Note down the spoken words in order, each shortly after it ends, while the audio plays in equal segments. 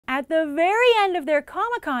At the very end of their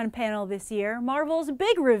Comic-Con panel this year, Marvel's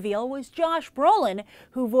big reveal was Josh Brolin,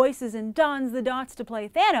 who voices and dons the dots to play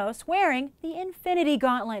Thanos, wearing the Infinity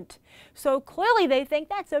Gauntlet. So clearly they think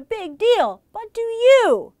that's a big deal, but do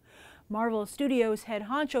you? Marvel Studios head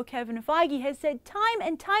honcho Kevin Feige has said time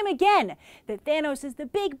and time again that Thanos is the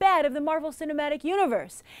big bad of the Marvel Cinematic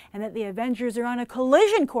Universe, and that the Avengers are on a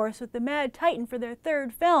collision course with the Mad Titan for their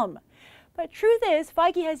third film. But truth is,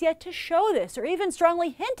 Feige has yet to show this, or even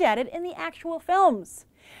strongly hint at it in the actual films.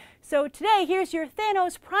 So today, here's your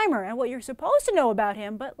Thanos primer and what you're supposed to know about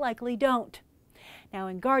him, but likely don't. Now,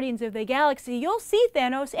 in Guardians of the Galaxy, you'll see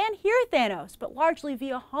Thanos and hear Thanos, but largely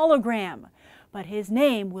via hologram. But his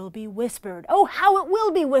name will be whispered. Oh, how it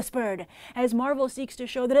will be whispered! As Marvel seeks to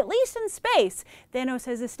show that at least in space, Thanos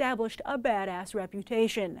has established a badass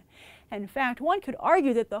reputation. In fact, one could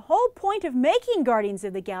argue that the whole point of making Guardians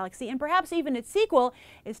of the Galaxy, and perhaps even its sequel,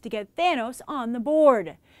 is to get Thanos on the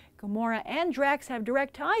board. Gamora and Drax have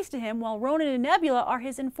direct ties to him, while Ronan and Nebula are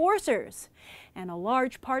his enforcers. And a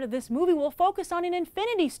large part of this movie will focus on an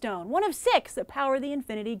Infinity Stone, one of 6 that power the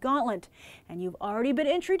Infinity Gauntlet. And you've already been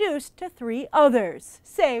introduced to 3 others.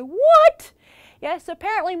 Say what? Yes,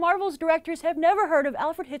 apparently Marvel's directors have never heard of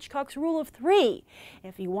Alfred Hitchcock's rule of 3.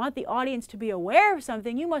 If you want the audience to be aware of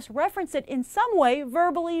something, you must reference it in some way,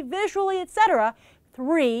 verbally, visually, etc.,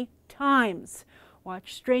 3 times.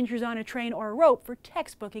 Watch Strangers on a Train or a Rope for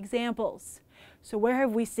textbook examples. So where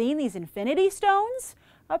have we seen these Infinity Stones?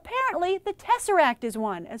 Apparently, the Tesseract is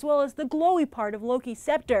one, as well as the glowy part of Loki's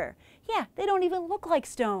scepter. Yeah, they don't even look like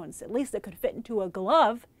stones, at least they could fit into a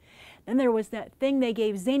glove. Then there was that thing they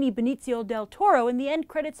gave zany Benicio del Toro in the end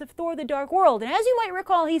credits of Thor: The Dark World, and as you might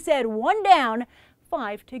recall, he said 1 down,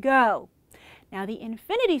 5 to go. Now, the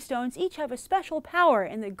Infinity Stones each have a special power,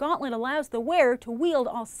 and the gauntlet allows the wearer to wield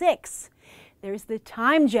all 6. There's the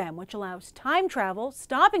Time Gem, which allows time travel,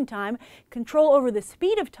 stopping time, control over the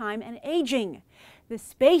speed of time, and aging. The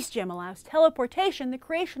Space Gem allows teleportation, the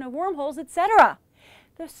creation of wormholes, etc.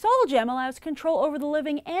 The Soul Gem allows control over the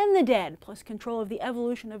living and the dead, plus control of the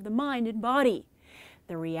evolution of the mind and body.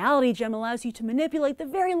 The Reality Gem allows you to manipulate the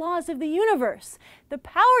very laws of the universe. The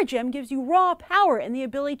Power Gem gives you raw power and the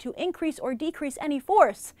ability to increase or decrease any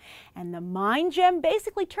force. And the Mind Gem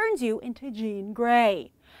basically turns you into Jean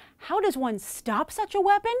Grey. How does one stop such a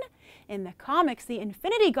weapon? In the comics, the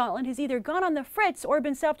Infinity Gauntlet has either gone on the fritz or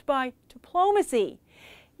been stopped by diplomacy.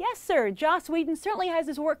 Yes, sir, Joss Whedon certainly has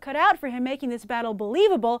his work cut out for him, making this battle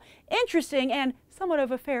believable, interesting, and somewhat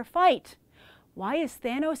of a fair fight. Why is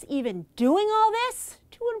Thanos even doing all this?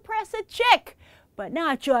 To impress a chick. But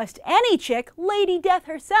not just any chick, Lady Death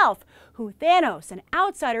herself, who Thanos, an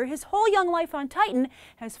outsider his whole young life on Titan,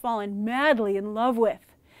 has fallen madly in love with.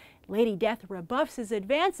 Lady Death rebuffs his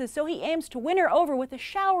advances, so he aims to win her over with a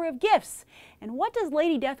shower of gifts. And what does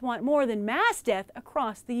Lady Death want more than mass death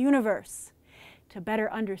across the universe? To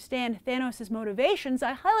better understand Thanos' motivations,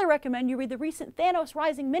 I highly recommend you read the recent Thanos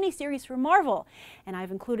Rising miniseries from Marvel, and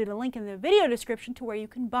I've included a link in the video description to where you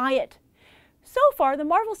can buy it. So far, the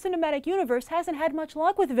Marvel Cinematic Universe hasn't had much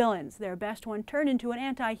luck with villains, their best one turned into an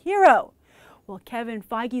anti-hero. Will Kevin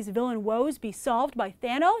Feige's villain woes be solved by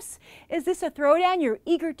Thanos? Is this a throwdown you're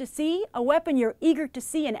eager to see, a weapon you're eager to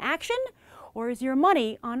see in action? Or is your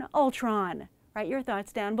money on Ultron? Write your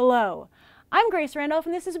thoughts down below. I'm Grace Randolph,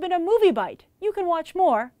 and this has been a Movie Bite. You can watch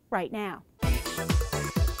more right now.